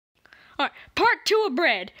Part 2 of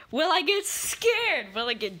bread. Will I get scared? Will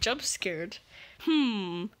I get jump scared?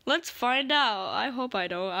 Let's find out. I hope I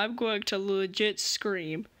don't. I'm going to legit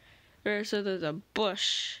scream. There's a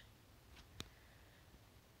bush.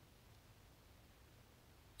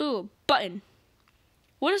 Ooh, a button.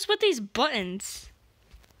 What is with these buttons?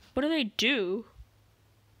 What do they do?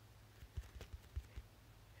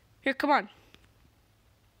 Here, come on.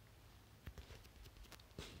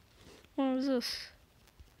 What is this?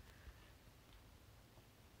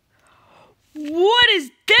 What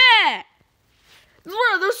is that? Bro,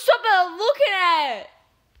 there's something I'm looking at.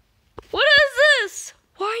 What is this?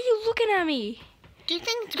 Why are you looking at me? Do you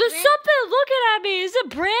think it's There's bread? something looking at me. Is it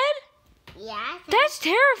bread? Yeah. I think That's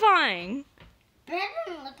terrifying. bread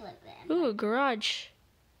doesn't look like that. Ooh, a garage.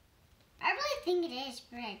 I really think it is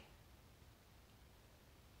bread.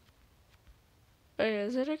 Oh, yeah,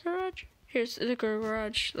 is it a garage? Here's the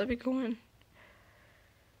garage. Let me go in.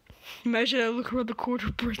 Imagine I look around the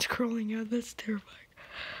corner, bread's crawling out. That's terrifying.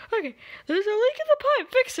 Okay, there's a leak in the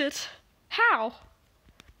pipe. Fix it. How?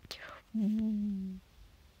 Do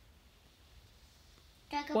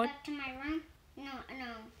I go What? back to my room? No.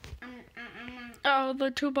 I'm not. Oh,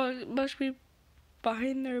 the toolbox must be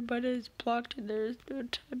behind there, but it's blocked and there's no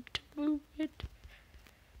time to move it.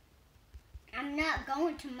 I'm not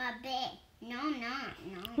going to my bed. No, I'm not.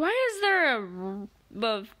 No. Why is there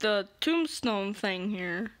the tombstone thing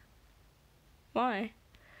here? Why?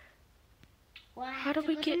 Well, I How have do to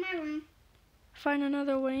we go get- to my room. Find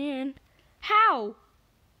another way in. How?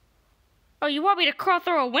 Oh, you want me to crawl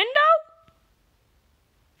through a window?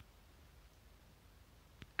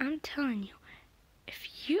 I'm telling you,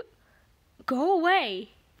 if you go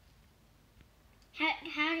away.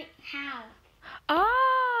 How?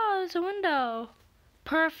 Oh, there's a window.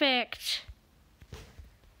 Perfect.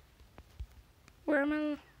 Where am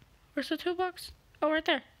I? Where's the toolbox? Oh, right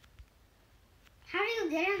there. How do you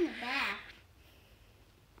get on the back?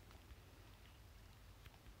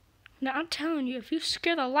 Now, I'm telling you, if you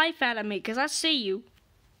scare the life out of me, because I see you.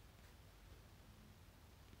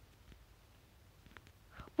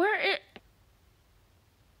 Where it?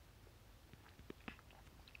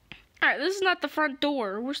 Alright, this is not the front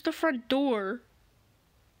door. Where's the front door?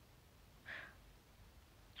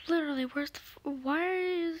 Literally, where's the... Why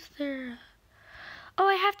is there... Oh,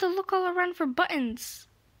 I have to look all around for buttons.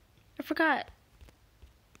 I forgot.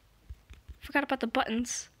 Forgot about the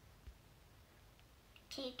buttons.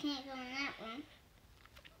 Okay, you can't go in that room.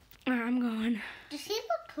 Alright, I'm going. Does he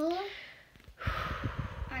look cool?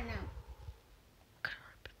 Or no?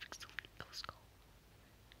 Let's go.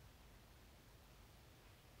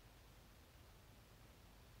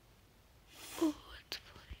 Oh, it's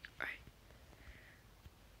flooding.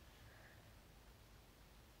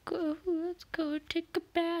 Alright. Let's go take a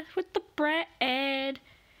bath with the bread.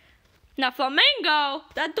 Now, Flamingo,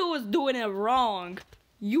 that dude was doing it wrong.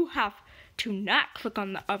 You have to not click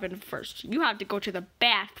on the oven first. You have to go to the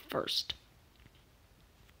bath first.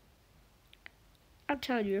 I'm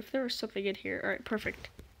telling you, if there was something in here. Alright, perfect.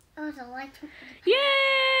 Oh, the lights.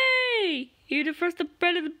 Yay! You defrost the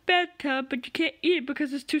bread in the bathtub, but you can't eat it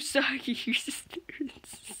because it's too soggy. You just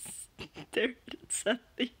stare at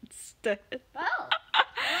something instead. Oh.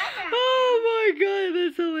 Oh my god,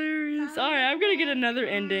 that's hilarious. Alright, I'm gonna get another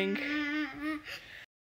ending.